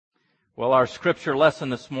Well, our scripture lesson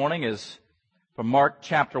this morning is from Mark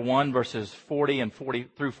chapter 1, verses 40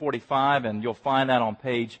 through 45, and you'll find that on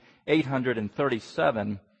page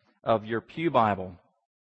 837 of your pew Bible.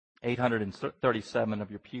 837 of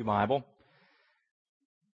your pew Bible.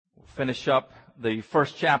 We'll finish up the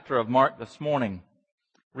first chapter of Mark this morning.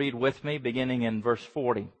 Read with me, beginning in verse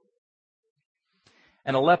 40.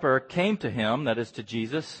 And a leper came to him, that is to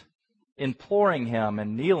Jesus, imploring him,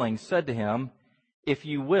 and kneeling said to him, "If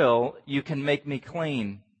you will, you can make me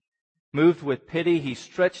clean." Moved with pity, he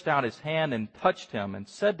stretched out his hand and touched him and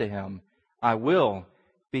said to him, "I will,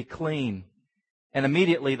 be clean." And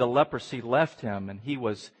immediately the leprosy left him and he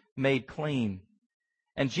was made clean.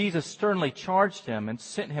 And Jesus sternly charged him and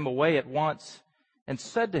sent him away at once and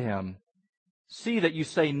said to him, "See that you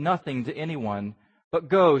say nothing to anyone, but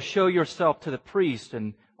go, show yourself to the priest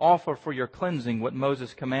and offer for your cleansing what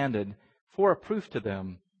Moses commanded, for a proof to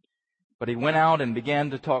them." But he went out and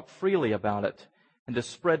began to talk freely about it and to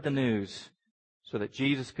spread the news, so that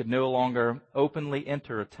Jesus could no longer openly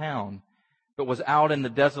enter a town, but was out in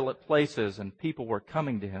the desolate places, and people were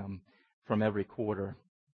coming to him from every quarter.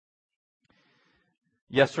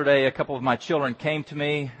 Yesterday, a couple of my children came to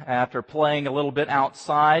me after playing a little bit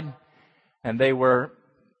outside, and they were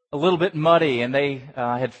a little bit muddy, and they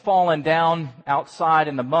had fallen down outside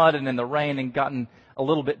in the mud and in the rain and gotten a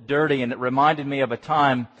little bit dirty, and it reminded me of a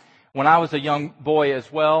time when I was a young boy as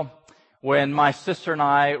well, when my sister and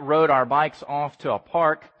I rode our bikes off to a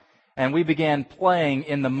park, and we began playing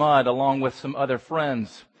in the mud along with some other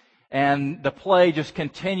friends. And the play just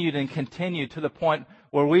continued and continued to the point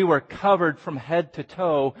where we were covered from head to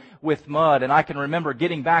toe with mud. And I can remember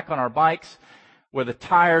getting back on our bikes where the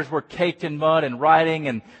tires were caked in mud and riding,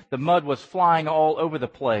 and the mud was flying all over the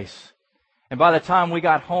place. And by the time we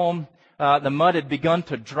got home, the mud had begun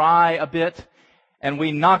to dry a bit, and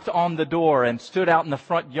we knocked on the door and stood out in the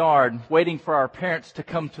front yard waiting for our parents to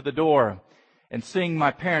come to the door. And seeing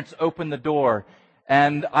my parents open the door,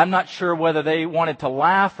 and I'm not sure whether they wanted to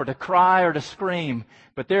laugh or to cry or to scream,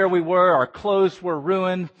 but there we were, our clothes were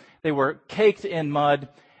ruined, they were caked in mud,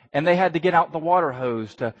 and they had to get out the water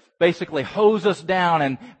hose to basically hose us down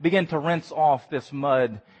and begin to rinse off this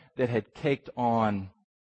mud that had caked on.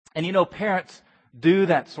 And you know, parents do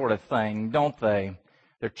that sort of thing, don't they?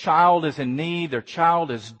 Their child is in need, their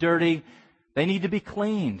child is dirty, they need to be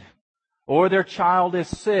cleaned. Or their child is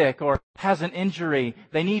sick or has an injury,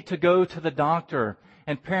 they need to go to the doctor.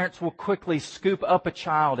 And parents will quickly scoop up a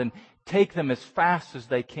child and take them as fast as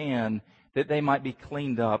they can, that they might be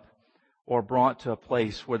cleaned up or brought to a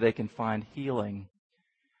place where they can find healing.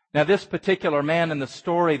 Now, this particular man in the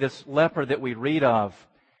story, this leper that we read of,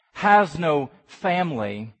 has no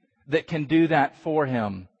family that can do that for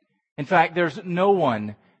him. In fact, there's no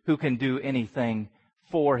one who can do anything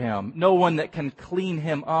for him. No one that can clean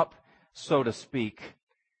him up, so to speak.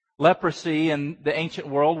 Leprosy in the ancient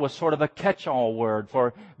world was sort of a catch-all word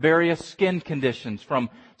for various skin conditions, from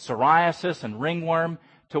psoriasis and ringworm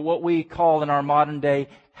to what we call in our modern day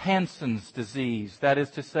Hansen's disease. That is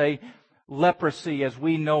to say, leprosy as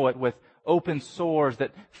we know it, with open sores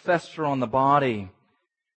that fester on the body.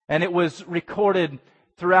 And it was recorded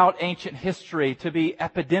throughout ancient history to be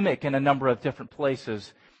epidemic in a number of different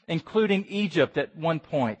places, including Egypt at one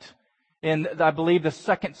point, in, I believe, the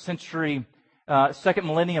second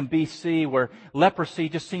millennium BC, where leprosy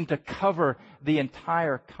just seemed to cover the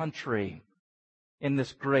entire country in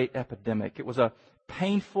this great epidemic. It was a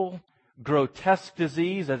painful, grotesque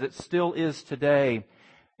disease, as it still is today,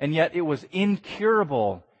 and yet it was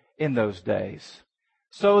incurable in those days,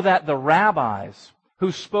 so that the rabbis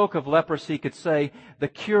who spoke of leprosy could say the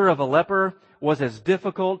cure of a leper was as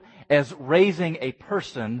difficult as raising a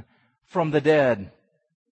person from the dead.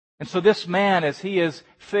 And so this man, as he is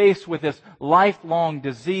faced with this lifelong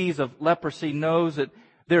disease of leprosy, knows that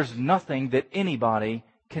there's nothing that anybody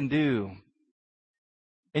can do.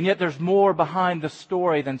 And yet there's more behind the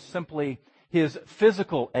story than simply his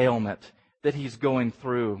physical ailment that he's going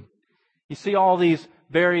through. You see, all these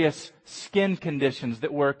various skin conditions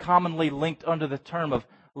that were commonly linked under the term of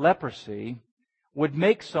leprosy would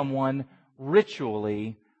make someone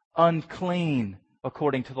ritually unclean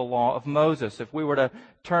according to the law of Moses. If we were to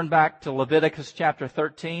turn back to Leviticus chapter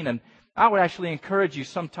 13, and I would actually encourage you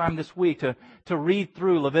sometime this week to read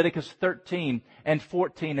through Leviticus 13 and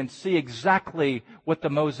 14 and see exactly what the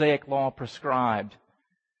Mosaic law prescribed.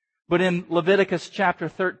 But in Leviticus chapter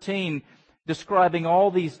 13, describing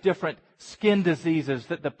all these different skin diseases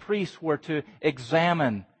that the priests were to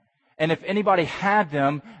examine. And if anybody had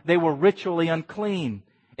them, they were ritually unclean.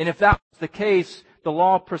 And if that was the case, the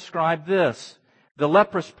law prescribed this: the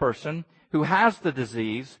leprous person who has the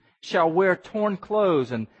disease shall wear torn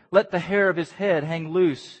clothes and let the hair of his head hang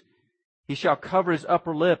loose. He shall cover his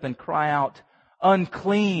upper lip and cry out,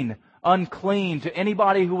 unclean, unclean, to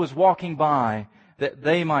anybody who was walking by, that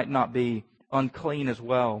they might not be unclean as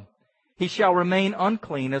well. He shall remain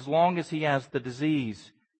unclean as long as he has the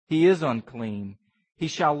disease. He is unclean. He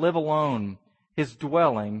shall live alone. His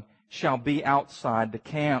dwelling shall be outside the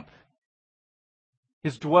camp.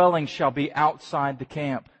 His dwelling shall be outside the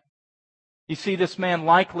camp. You see, this man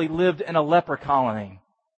likely lived in a leper colony,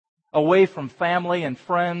 away from family and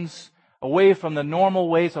friends, away from the normal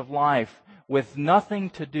ways of life, with nothing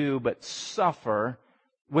to do but suffer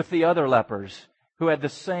with the other lepers who had the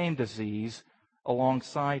same disease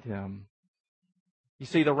alongside him. You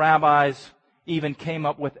see, the rabbis even came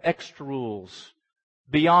up with extra rules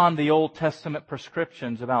beyond the Old Testament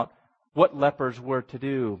prescriptions about what lepers were to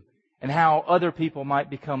do and how other people might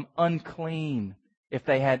become unclean if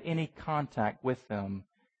they had any contact with them.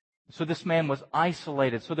 So this man was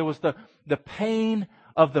isolated. So there was the pain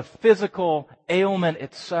of the physical ailment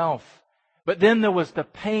itself. But then there was the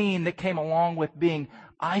pain that came along with being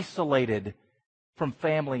isolated from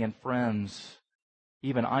family and friends.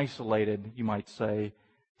 Even isolated, you might say,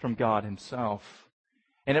 from God Himself.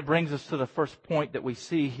 And it brings us to the first point that we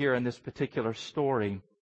see here in this particular story.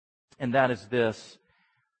 And that is this: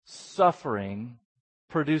 suffering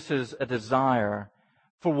produces a desire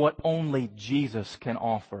for what only Jesus can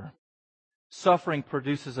offer. Suffering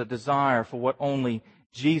produces a desire for what only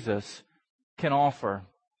Jesus can offer.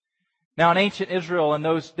 Now, in ancient Israel in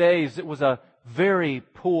those days, it was a very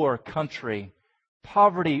poor country.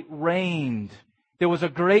 Poverty reigned. There was a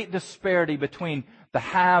great disparity between the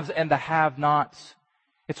haves and the have-nots.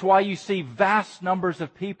 It's why you see vast numbers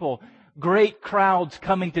of people, great crowds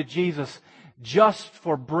coming to Jesus just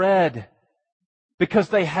for bread, because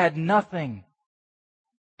they had nothing.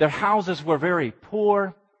 Their houses were very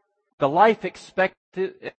poor. The life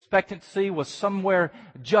expectancy was somewhere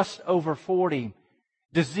just over 40.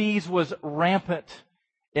 Disease was rampant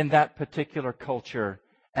in that particular culture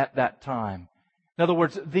at that time. In other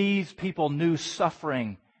words, these people knew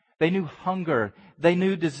suffering. They knew hunger. They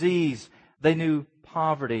knew disease. They knew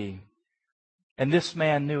poverty. And this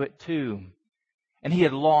man knew it too. And he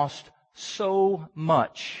had lost so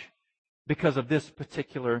much because of this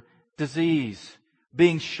particular disease.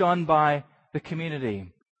 Being shunned by the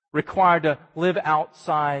community. Required to live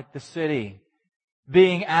outside the city.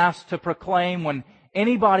 Being asked to proclaim when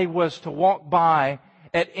anybody was to walk by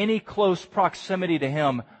at any close proximity to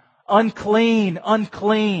him, unclean,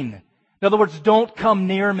 unclean. In other words, don't come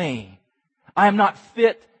near me. I am not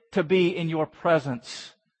fit to be in your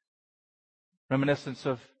presence. Reminiscence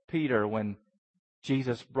of Peter when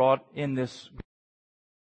Jesus brought in this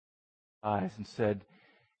eyes and said,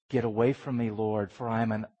 "Get away from me, Lord, for I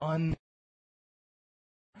am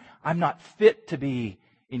I'm not fit to be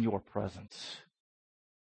in your presence."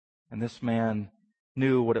 And this man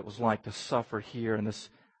knew what it was like to suffer here in this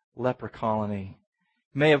leper colony.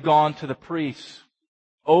 He may have gone to the priests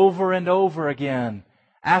over and over again,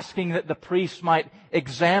 asking that the priest might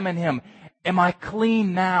examine him. Am I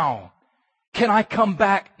clean now? Can I come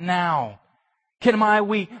back now? Can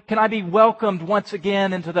I be welcomed once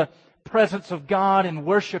again into the presence of God and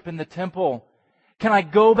worship in the temple? Can I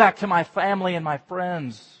go back to my family and my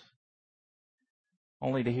friends?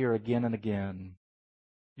 Only to hear again and again,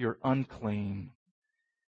 "You're unclean."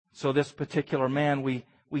 So this particular man, we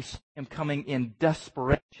see him coming in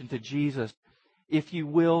desperation to Jesus. "If you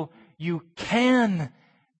will, you can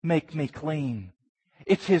make me clean."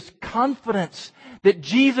 It's his confidence that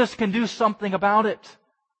Jesus can do something about it.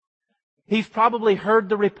 He's probably heard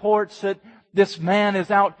the reports that this man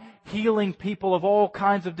is out healing people of all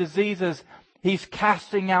kinds of diseases. He's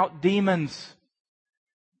casting out demons.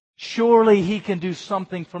 Surely he can do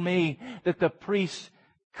something for me that the priest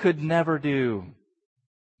could never do.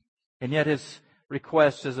 And yet his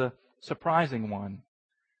request is a surprising one.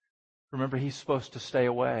 Remember, he's supposed to stay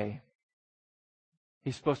away.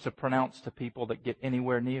 He's supposed to pronounce to people that get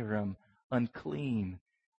anywhere near him, "Unclean,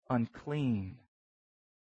 unclean."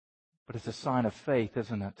 But it's a sign of faith,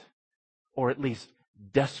 isn't it? Or at least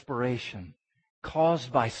desperation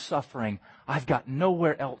caused by suffering. I've got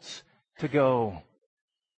nowhere else to go.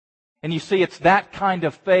 And you see, it's that kind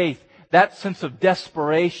of faith, that sense of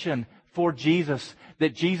desperation for Jesus,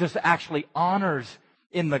 that Jesus actually honors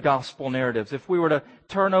in the gospel narratives. If we were to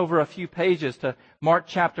turn over a few pages to Mark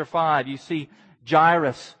chapter 5, you see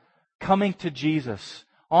Jairus coming to Jesus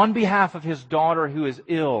on behalf of his daughter who is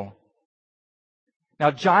ill. Now,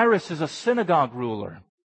 Jairus is a synagogue ruler.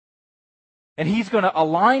 And he's going to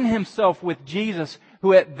align himself with Jesus,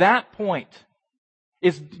 who at that point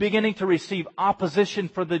is beginning to receive opposition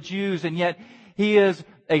for the Jews, and yet he is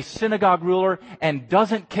a synagogue ruler and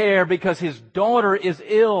doesn't care because his daughter is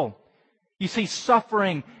ill. You see,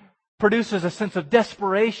 suffering produces a sense of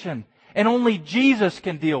desperation, and only Jesus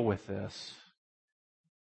can deal with this.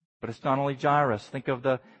 But it's not only Jairus. Think of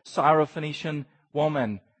the Syrophoenician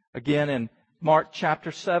woman, again in Mark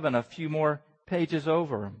chapter 7, a few more pages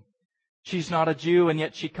over. She's not a Jew, and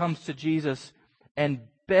yet she comes to Jesus and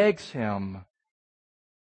begs Him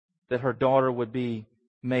that her daughter would be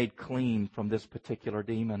made clean from this particular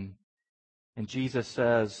demon. And Jesus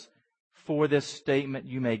says, "For this statement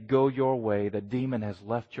you may go your way. The demon has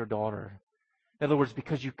left your daughter." In other words,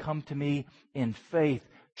 because you come to me in faith,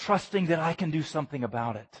 trusting that I can do something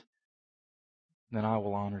about it, then I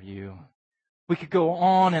will honor you. We could go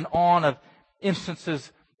on and on of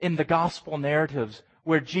instances in the gospel narratives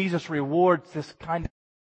where Jesus rewards this kind of...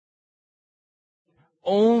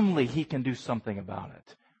 Only He can do something about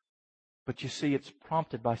it. But you see, it's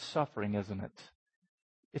prompted by suffering, isn't it?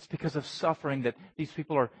 It's because of suffering that these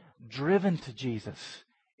people are driven to Jesus.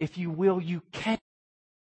 If you will, you can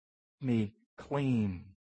make me clean.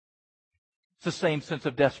 It's the same sense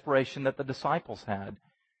of desperation that the disciples had.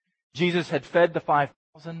 Jesus had fed the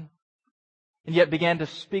 5,000 and yet began to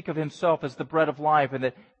speak of Himself as the bread of life, and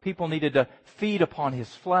that people needed to feed upon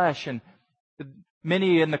His flesh. And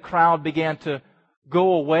many in the crowd began to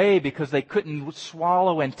go away because they couldn't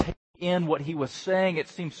swallow and take in what He was saying. It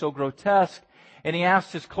seemed so grotesque. And He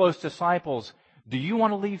asked His close disciples, "Do you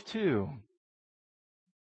want to leave too?"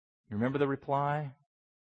 You remember the reply?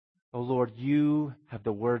 "Oh Lord, You have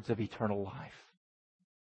the words of eternal life.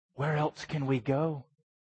 Where else can we go?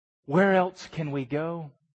 Where else can we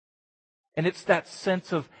go?" And it's that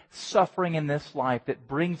sense of suffering in this life that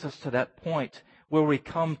brings us to that point where we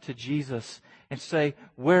come to Jesus and say,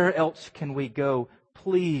 "Where else can we go?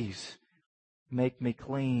 Please make me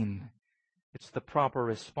clean." It's the proper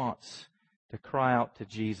response to cry out to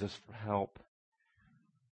Jesus for help.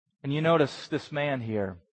 And you notice this man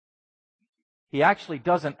here, he actually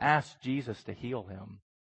doesn't ask Jesus to heal him.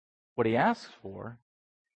 What he asks for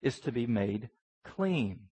is to be made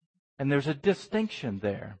clean. And there's a distinction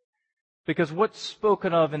there. Because what's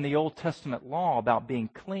spoken of in the Old Testament law about being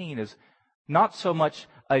clean is not so much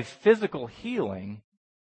a physical healing,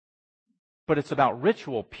 but it's about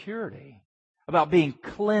ritual purity, about being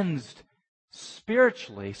cleansed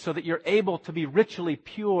spiritually so that you're able to be ritually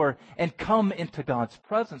pure and come into God's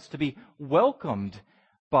presence, to be welcomed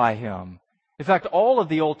by Him. In fact, all of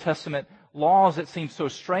the Old Testament laws that seem so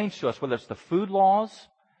strange to us, whether it's the food laws,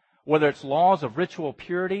 whether it's laws of ritual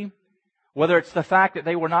purity, whether it's the fact that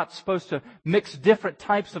they were not supposed to mix different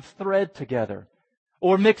types of thread together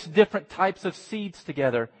or mix different types of seeds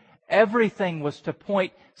together, everything was to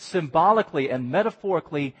point symbolically and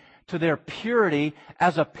metaphorically to their purity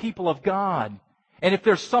as a people of God. And if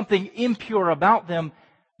there's something impure about them,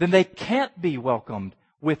 then they can't be welcomed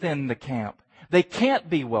within the camp. They can't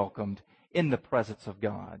be welcomed in the presence of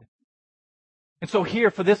God. And so here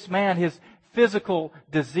for this man, his physical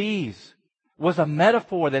disease was a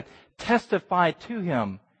metaphor that testified to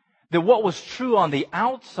him that what was true on the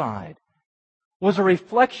outside was a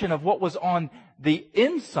reflection of what was on the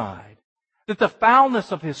inside. That the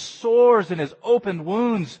foulness of his sores and his open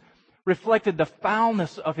wounds reflected the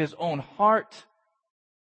foulness of his own heart.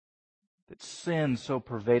 That sin so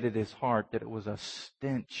pervaded his heart that it was a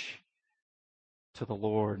stench to the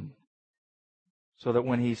Lord. So that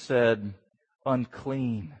when he said,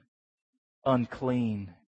 "Unclean, unclean,"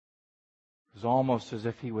 it was almost as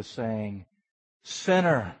if he was saying,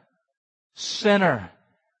 "Sinner, sinner,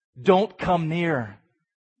 don't come near."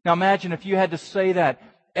 Now imagine if you had to say that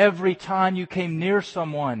every time you came near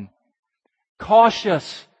someone.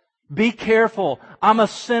 Cautious, be careful, I'm a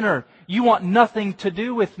sinner, you want nothing to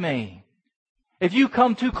do with me. If you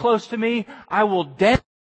come too close to me, I will damn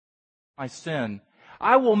my sin.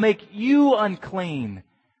 I will make you unclean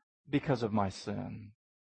because of my sin.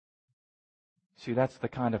 See, that's the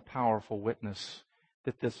kind of powerful witness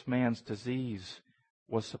that this man's disease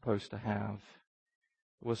was supposed to have.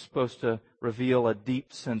 It was supposed to reveal a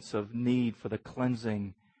deep sense of need for the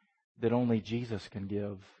cleansing that only Jesus can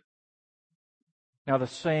give. Now, the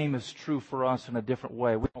same is true for us in a different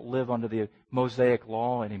way. We don't live under the Mosaic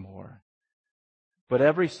law anymore. But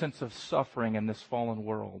every sense of suffering in this fallen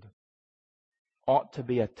world ought to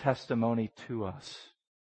be a testimony to us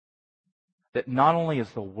that not only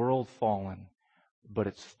is the world fallen, but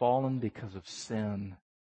it's fallen because of sin.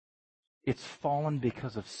 It's fallen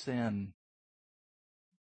because of sin.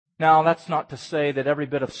 Now, that's not to say that every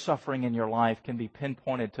bit of suffering in your life can be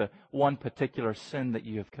pinpointed to one particular sin that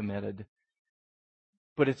you have committed.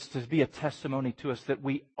 but it's to be a testimony to us that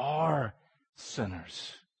we are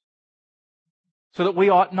sinners. So that we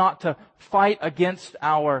ought not to fight against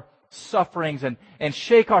our sufferings and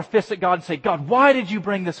shake our fists at God and say, God, why did you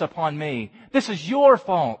bring this upon me? This is your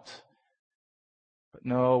fault. But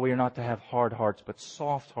no, we are not to have hard hearts, but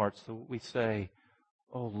soft hearts. So we say,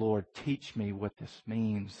 oh Lord, teach me what this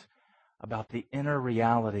means about the inner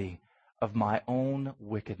reality of my own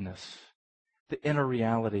wickedness, the inner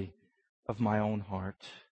reality of my own heart.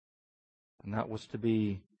 And that was to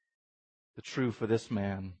be the true for this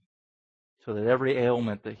man, so that every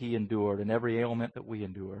ailment that he endured and every ailment that we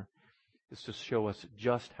endure is to show us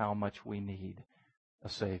just how much we need a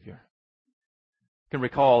Savior. I can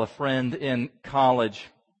recall a friend in college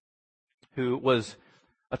who was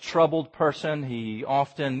a troubled person. He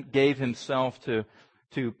often gave himself to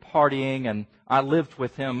partying, and I lived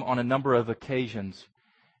with him on a number of occasions.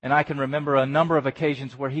 And I can remember a number of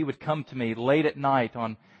occasions where he would come to me late at night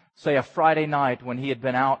on, say, a Friday night when he had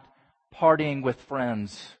been out partying with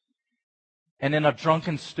friends. And in a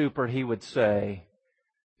drunken stupor, he would say,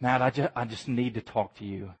 Matt, I just need to talk to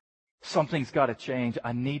you. Something's got to change.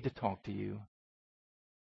 I need to talk to you.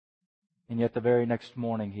 And yet the very next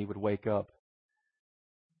morning, he would wake up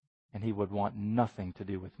and he would want nothing to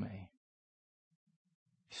do with me.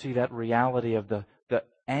 See, that reality of the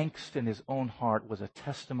angst in his own heart was a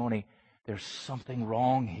testimony. There's something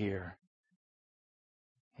wrong here.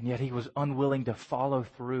 And yet he was unwilling to follow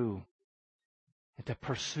through and to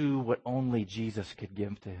pursue what only Jesus could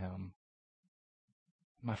give to him.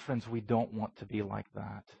 My friends, we don't want to be like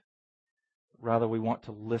that. Rather, we want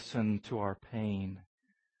to listen to our pain.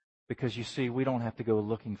 Because you see, we don't have to go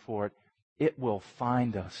looking for it. It will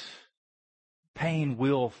find us. Pain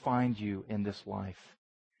will find you in this life.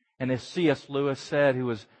 And as C.S. Lewis said,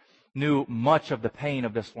 who knew much of the pain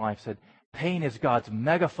of this life, said, pain is God's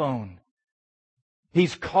megaphone.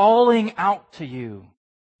 He's calling out to you.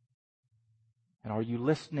 And are you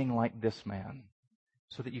listening like this man?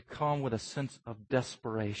 So that you come with a sense of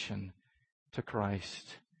desperation to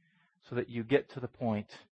Christ. So that you get to the point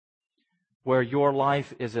where your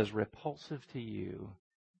life is as repulsive to you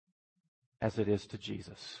as it is to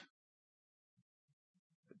Jesus.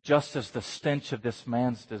 Just as the stench of this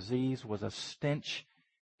man's disease was a stench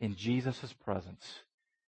in Jesus' presence,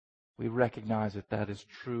 we recognize that that is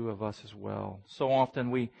true of us as well. So often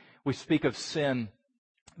we speak of sin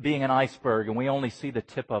being an iceberg and we only see the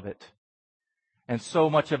tip of it. And so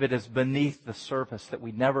much of it is beneath the surface that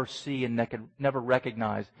we never see and never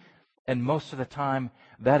recognize. And most of the time,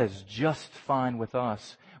 that is just fine with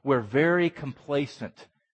us. We're very complacent.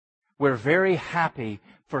 We're very happy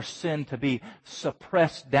for sin to be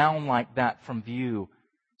suppressed down like that from view,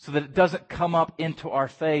 so that it doesn't come up into our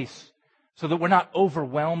face, so that we're not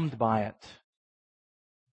overwhelmed by it.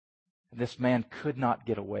 And this man could not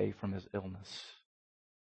get away from his illness.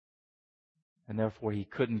 And therefore, he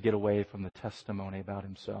couldn't get away from the testimony about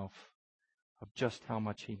himself of just how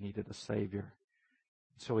much he needed a Savior.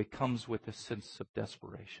 So he comes with a sense of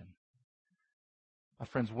desperation. My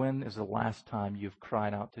friends, when is the last time you've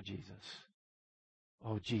cried out to Jesus?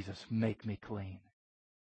 Oh, Jesus, make me clean.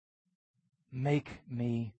 Make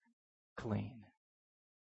me clean.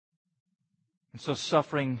 And so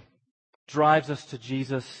suffering drives us to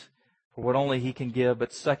Jesus for what only He can give.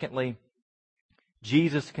 But secondly,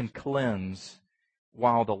 Jesus can cleanse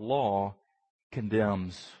while the law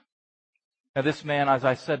condemns. Now, this man, as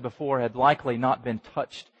I said before, had likely not been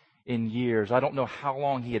touched in years. I don't know how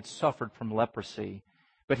long he had suffered from leprosy,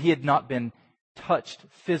 but he had not been touched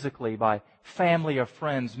physically by family or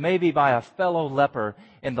friends, maybe by a fellow leper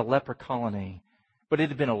in the leper colony. But it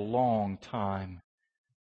had been a long time.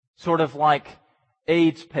 Sort of like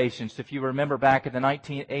AIDS patients, if you remember back in the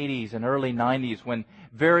 1980s and early 90s when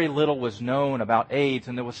very little was known about AIDS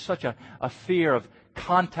and there was such a fear of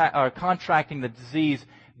contracting the disease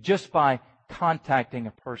just by contacting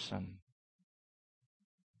a person.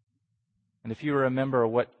 And if you remember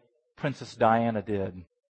what Princess Diana did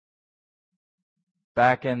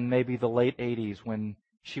back in maybe the late 80s when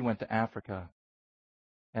she went to Africa,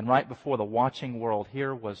 and right before the watching world,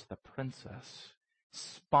 here was the princess,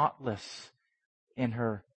 spotless in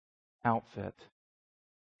her outfit,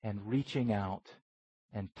 and reaching out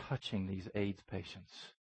and touching these AIDS patients.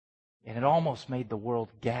 And it almost made the world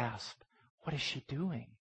gasp. What is she doing?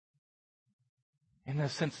 In a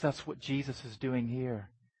sense, that's what Jesus is doing here.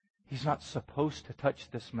 He's not supposed to touch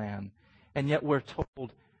this man. And yet we're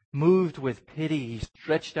told, moved with pity, he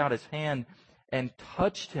stretched out his hand and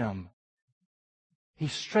touched him. He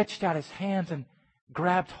stretched out his hands and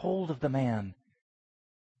grabbed hold of the man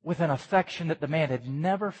with an affection that the man had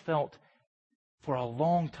never felt for a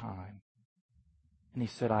long time. And he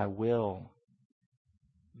said, I will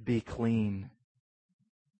be clean.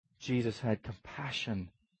 Jesus had compassion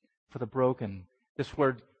for the broken. This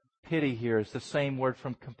word pity here is the same word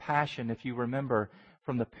from compassion, if you remember,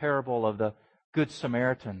 from the parable of the Good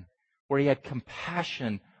Samaritan, where he had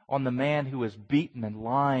compassion on the man who was beaten and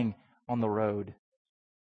lying on the road.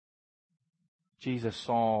 Jesus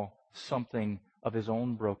saw something of his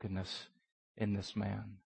own brokenness in this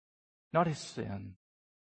man. Not his sin,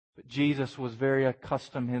 but Jesus was very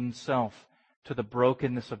accustomed himself to the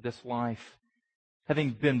brokenness of this life.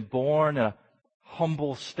 Having been born in a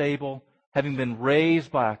humble stable, having been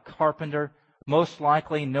raised by a carpenter, most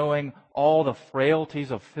likely knowing all the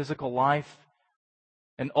frailties of physical life,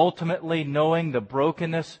 and ultimately knowing the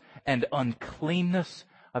brokenness and uncleanness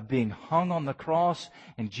of being hung on the cross.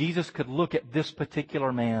 And Jesus could look at this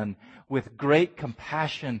particular man with great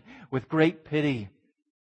compassion, with great pity,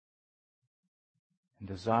 and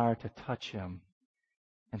desire to touch him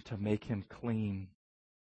and to make him clean.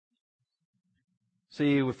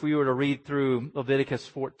 See, if we were to read through Leviticus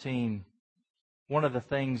 14, one of the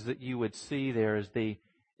things that you would see there is the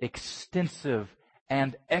extensive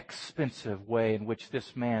and expensive way in which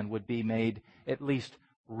this man would be made at least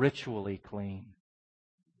ritually clean.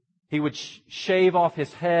 He would shave off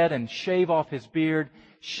his head and shave off his beard,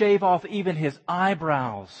 shave off even his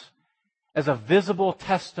eyebrows as a visible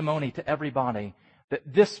testimony to everybody that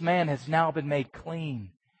this man has now been made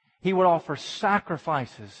clean. He would offer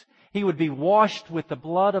sacrifices. He would be washed with the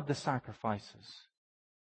blood of the sacrifices.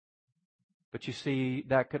 But you see,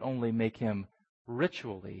 that could only make him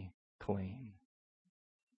ritually clean.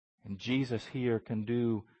 And Jesus here can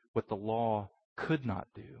do what the law could not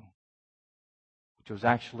do, which was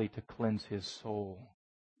actually to cleanse his soul,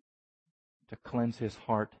 to cleanse his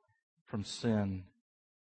heart from sin,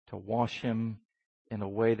 to wash him in a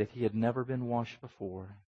way that he had never been washed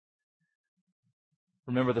before.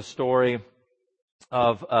 Remember the story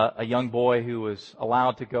of a young boy who was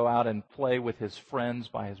allowed to go out and play with his friends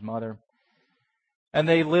by his mother. And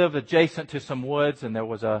they lived adjacent to some woods, and there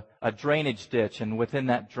was a drainage ditch, and within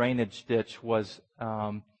that drainage ditch was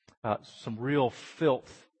some real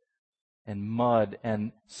filth and mud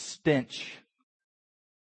and stench.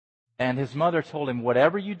 And his mother told him,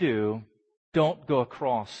 whatever you do, don't go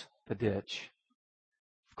across the ditch.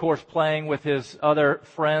 Of course, playing with his other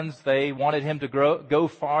friends, they wanted him to go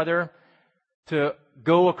farther, to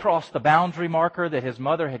go across the boundary marker that his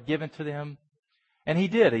mother had given to them. And he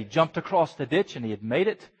did. He jumped across the ditch and he had made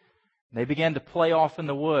it. And they began to play off in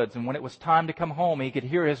the woods. And when it was time to come home, he could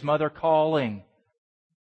hear his mother calling.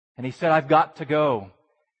 And he said, I've got to go.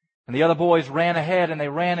 And the other boys ran ahead and they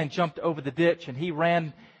ran and jumped over the ditch. And he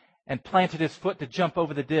ran and planted his foot to jump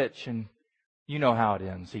over the ditch. And you know how it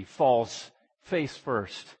ends. He falls face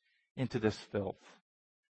first into this filth.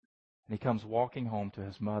 And he comes walking home to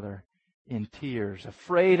his mother in tears,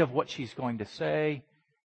 afraid of what she's going to say,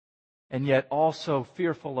 and yet also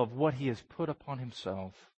fearful of what he has put upon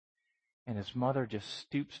himself. And his mother just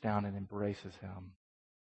stoops down and embraces him.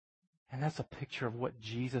 And that's a picture of what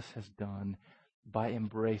Jesus has done by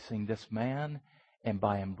embracing this man and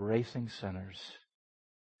by embracing sinners.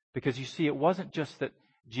 Because you see, it wasn't just that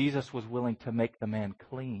Jesus was willing to make the man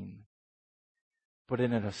clean, but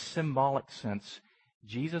in a symbolic sense,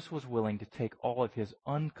 Jesus was willing to take all of his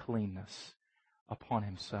uncleanness upon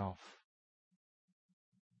himself.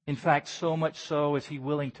 In fact, so much so is he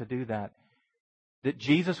willing to do that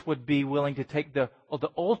Jesus would be willing to take the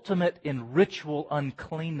ultimate in ritual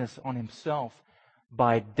uncleanness on himself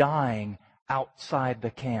by dying outside the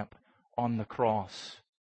camp on the cross.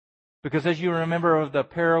 Because as you remember of the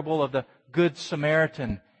parable of the Good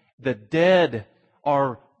Samaritan, the dead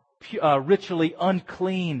are ritually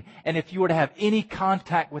unclean, and if you were to have any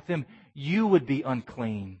contact with them, you would be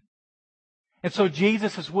unclean. And so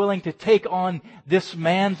Jesus is willing to take on this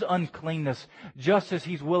man's uncleanness, just as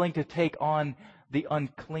he's willing to take on the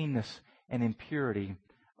uncleanness and impurity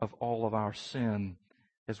of all of our sin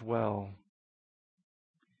as well.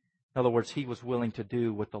 In other words, he was willing to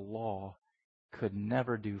do what the law could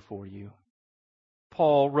never do for you.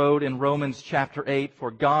 Paul wrote in Romans chapter 8,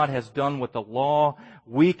 "For God has done what the law,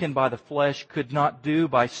 weakened by the flesh, could not do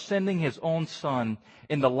by sending His own Son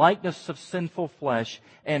in the likeness of sinful flesh,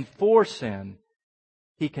 and for sin,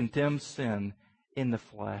 He condemned sin in the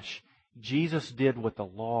flesh." Jesus did what the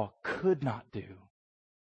law could not do.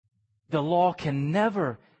 The law can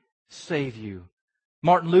never save you.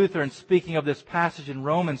 Martin Luther, in speaking of this passage in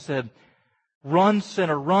Romans, said, "Run,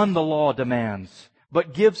 sinner, run, the law demands,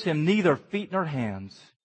 but gives him neither feet nor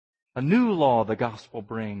hands. A new law the gospel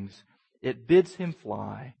brings. It bids him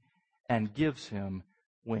fly and gives him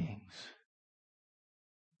wings."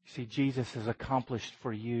 You See, Jesus has accomplished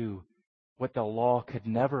for you what the law could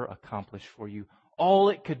never accomplish for you. All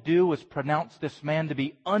it could do was pronounce this man to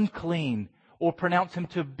be unclean or pronounce him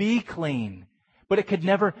to be clean. But it could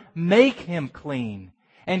never make him clean.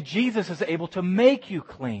 And Jesus is able to make you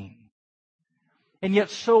clean. And yet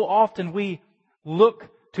so often we look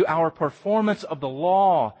to our performance of the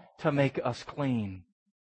law to make us clean.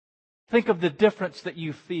 Think of the difference that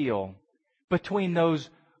you feel between those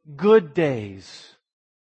good days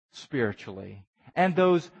spiritually and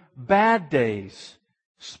those bad days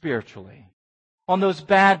spiritually. On those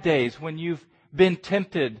bad days when you've been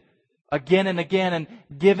tempted again and again and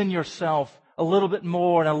given yourself a little bit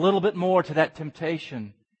more and a little bit more to that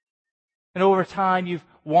temptation. And over time you've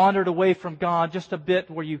wandered away from God just a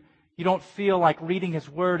bit where you don't feel like reading His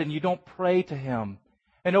Word and you don't pray to Him.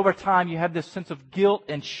 And over time you have this sense of guilt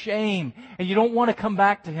and shame and you don't want to come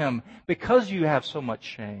back to Him because you have so much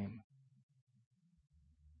shame.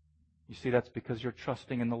 You see, that's because you're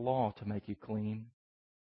trusting in the law to make you clean.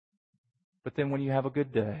 But then when you have a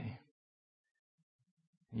good day,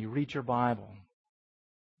 and you read your Bible,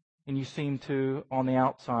 and you seem to, on the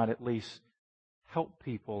outside at least, help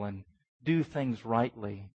people and do things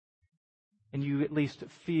rightly, and you at least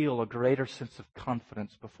feel a greater sense of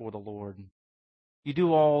confidence before the Lord. You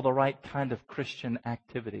do all the right kind of Christian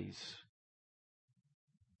activities,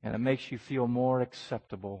 and it makes you feel more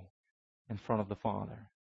acceptable in front of the Father.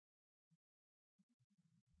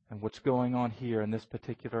 And what's going on here in this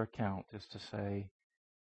particular account is to say,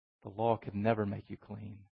 the law could never make you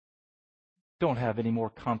clean. Don't have any more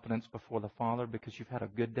confidence before the Father because you've had a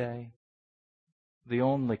good day. The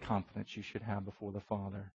only confidence you should have before the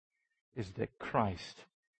Father is that Christ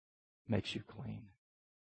makes you clean.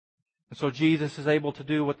 And so Jesus is able to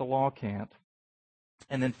do what the law can't.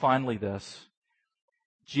 And then finally this,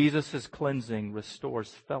 Jesus' cleansing restores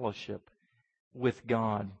fellowship with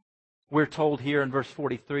God. We're told here in verse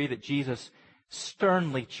 43 that Jesus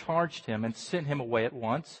sternly charged him and sent him away at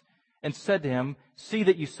once and said to him, "See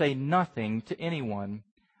that you say nothing to anyone,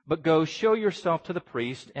 but go show yourself to the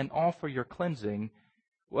priest and offer your cleansing,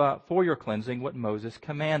 for your cleansing what Moses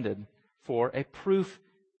commanded, for a proof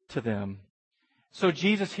to them." So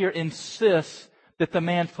Jesus here insists that the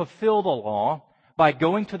man fulfill the law by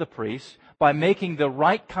going to the priest, by making the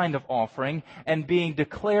right kind of offering, and being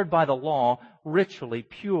declared by the law ritually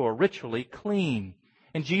pure, ritually clean.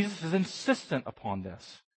 And Jesus is insistent upon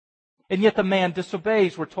this. And yet the man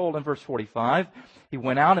disobeys, we're told in verse 45. He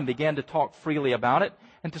went out and began to talk freely about it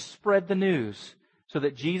and to spread the news, so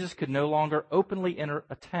that Jesus could no longer openly enter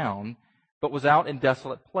a town, but was out in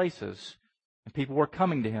desolate places. And people were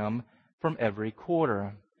coming to him from every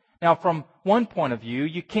quarter. Now, from one point of view,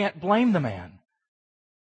 you can't blame the man.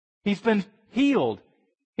 He's been healed.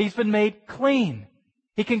 He's been made clean.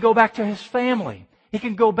 He can go back to his family. He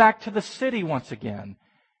can go back to the city once again.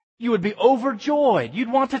 You would be overjoyed.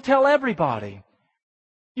 You'd want to tell everybody.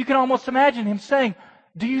 You can almost imagine him saying,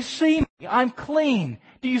 "Do you see me? I'm clean.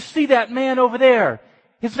 Do you see that man over there?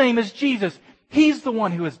 His name is Jesus. He's the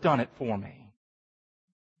one who has done it for me."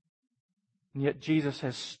 And yet Jesus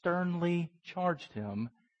has sternly charged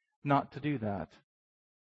him not to do that.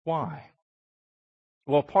 Why?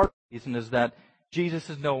 Well, part of the reason is that Jesus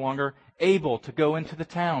is no longer able to go into the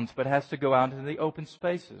towns, but has to go out into the open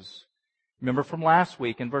spaces. Remember from last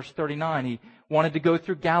week in verse 39, he wanted to go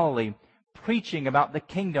through Galilee, preaching about the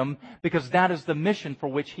kingdom, because that is the mission for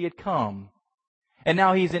which he had come. And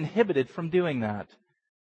now he's inhibited from doing that.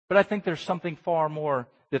 But I think there's something far more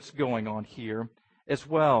that's going on here as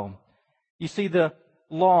well. You see, the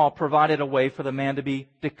law provided a way for the man to be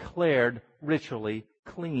declared ritually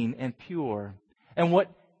clean and pure. And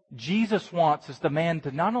what Jesus wants is the man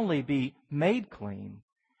to not only be made clean,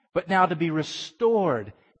 but now to be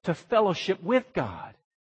restored to fellowship with God.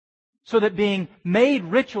 So that being made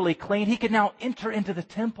ritually clean, he can now enter into the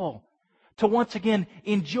temple to once again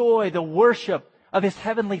enjoy the worship of his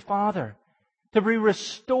heavenly Father, to be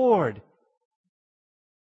restored.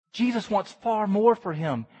 Jesus wants far more for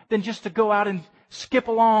him than just to go out and skip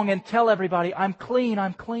along and tell everybody, "I'm clean,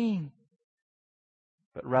 I'm clean."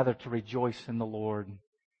 But rather to rejoice in the Lord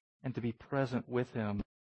and to be present with Him,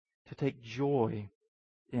 to take joy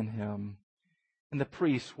in Him. And the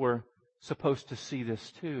priests were supposed to see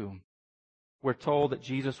this too. We're told that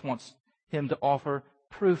Jesus wants him to offer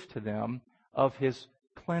proof to them of His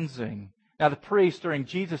cleansing. Now the priests during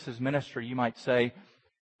Jesus' ministry, you might say,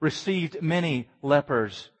 received many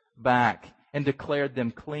lepers back and declared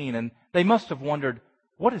them clean. And they must have wondered,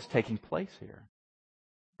 what is taking place here?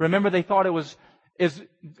 Remember, they thought it was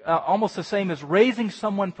almost the same as raising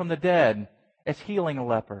someone from the dead as healing a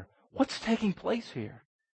leper. What's taking place here?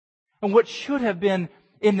 And what should have been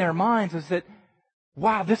in their minds is that,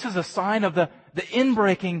 wow, this is a sign of the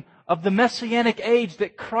inbreaking of the Messianic age,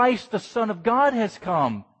 that Christ, the Son of God, has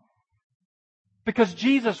come. Because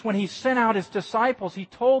Jesus, when He sent out His disciples, He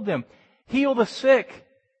told them, heal the sick,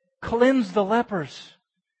 cleanse the lepers.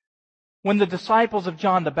 When the disciples of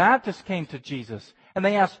John the Baptist came to Jesus and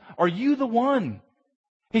they asked, are you the one?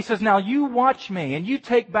 He says, now you watch me and you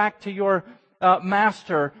take back to your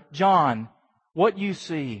master, John, what you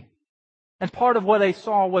see. And part of what they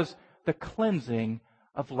saw was the cleansing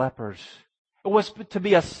of lepers. It was to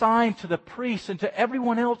be a sign to the priests and to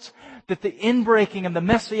everyone else that the inbreaking of the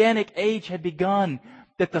Messianic age had begun,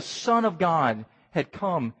 that the Son of God had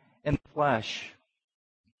come in flesh.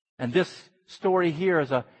 And this story here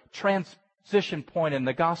is a transition point in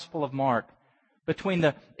the Gospel of Mark between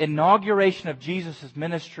the inauguration of Jesus'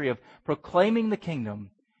 ministry of proclaiming the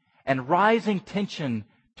kingdom and rising tension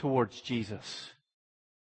towards Jesus.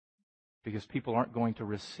 Because people aren't going to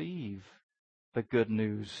receive the good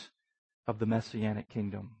news of the Messianic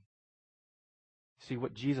kingdom. See,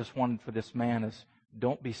 what Jesus wanted for this man is,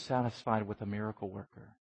 don't be satisfied with a miracle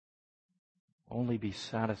worker. Only be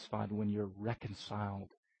satisfied when you're reconciled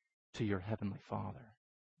to your Heavenly Father.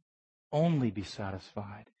 Only be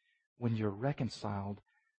satisfied when you're reconciled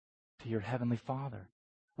to your Heavenly Father.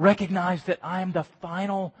 Recognize that I am the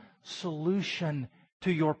final solution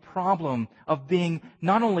to your problem of being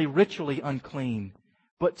not only ritually unclean,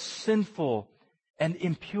 but sinful and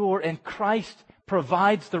impure. And Christ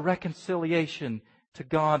provides the reconciliation to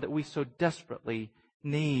God that we so desperately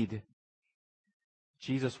need.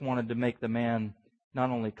 Jesus wanted to make the man not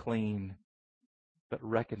only clean, but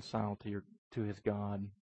reconciled to his God.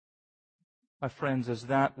 My friends, is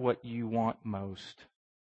that what you want most?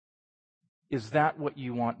 Is that what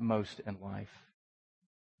you want most in life?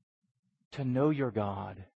 To know your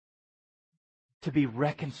God, to be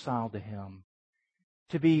reconciled to Him,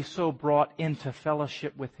 to be so brought into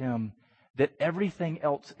fellowship with Him that everything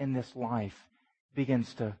else in this life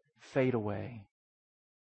begins to fade away.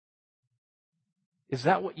 Is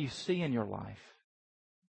that what you see in your life?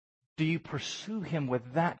 Do you pursue Him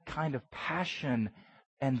with that kind of passion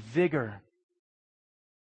and vigor?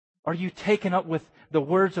 Are you taken up with the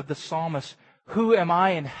words of the psalmist, who am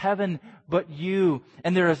I in heaven but you?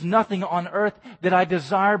 And there is nothing on earth that I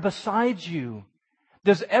desire besides you.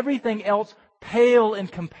 Does everything else pale in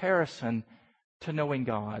comparison to knowing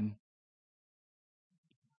God?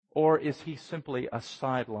 Or is He simply a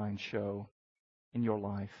sideline show in your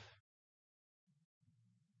life?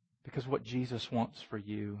 Because what Jesus wants for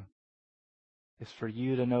you is for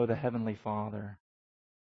you to know the Heavenly Father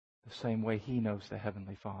the same way He knows the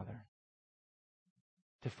Heavenly Father.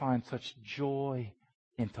 To find such joy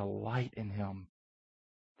and delight in Him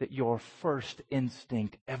that your first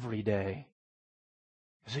instinct every day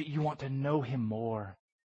is that you want to know Him more,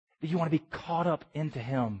 that you want to be caught up into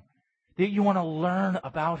Him, that you want to learn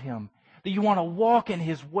about Him, that you want to walk in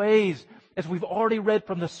His ways, as we've already read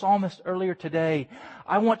from the psalmist earlier today.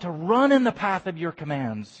 I want to run in the path of your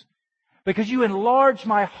commands because you enlarge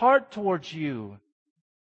my heart towards you.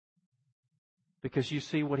 Because you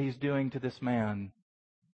see what He's doing to this man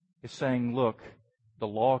is saying, look, the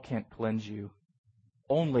law can't cleanse you.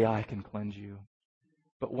 Only I can cleanse you.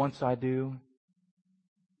 But once I do,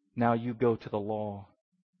 now you go to the law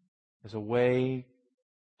as a way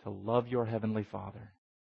to love your Heavenly Father.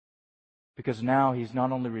 Because now he's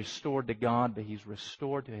not only restored to God, but he's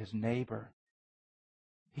restored to his neighbor.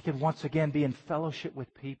 He can once again be in fellowship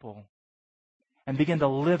with people and begin to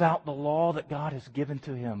live out the law that God has given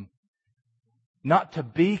to him. Not to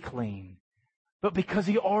be clean, but because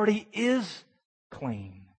he already is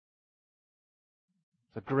clean.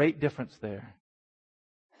 There's a great difference there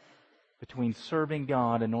between serving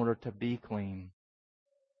God in order to be clean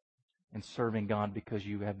and serving God because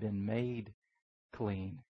you have been made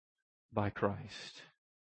clean by Christ.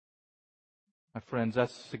 My friends,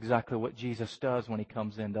 that's exactly what Jesus does when He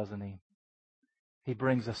comes in, doesn't He? He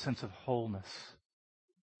brings a sense of wholeness,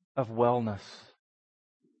 of wellness,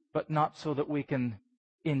 but not so that we can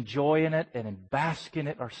enjoy in it and bask in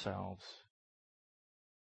it ourselves,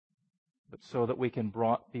 but so that we can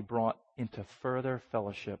be brought into further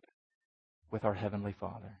fellowship with our Heavenly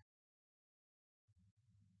Father.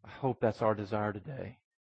 I hope that's our desire today.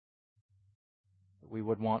 That we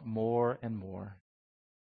would want more and more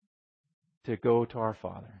to go to our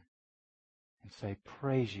Father and say,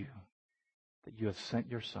 praise you that you have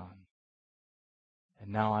sent your Son,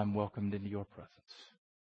 and now I'm welcomed into your presence.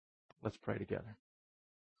 Let's pray together.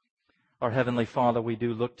 Our Heavenly Father, we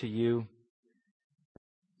do look to you.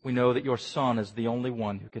 We know that your Son is the only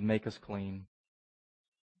one who can make us clean.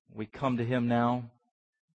 We come to Him now.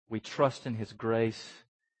 We trust in His grace.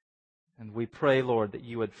 And we pray, Lord, that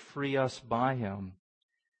you would free us by him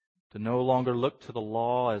to no longer look to the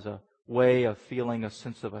law as a way of feeling a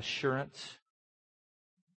sense of assurance,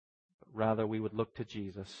 but rather we would look to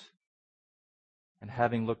Jesus. And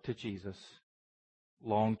having looked to Jesus,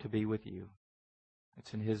 long to be with you.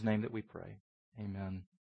 It's in his name that we pray. Amen.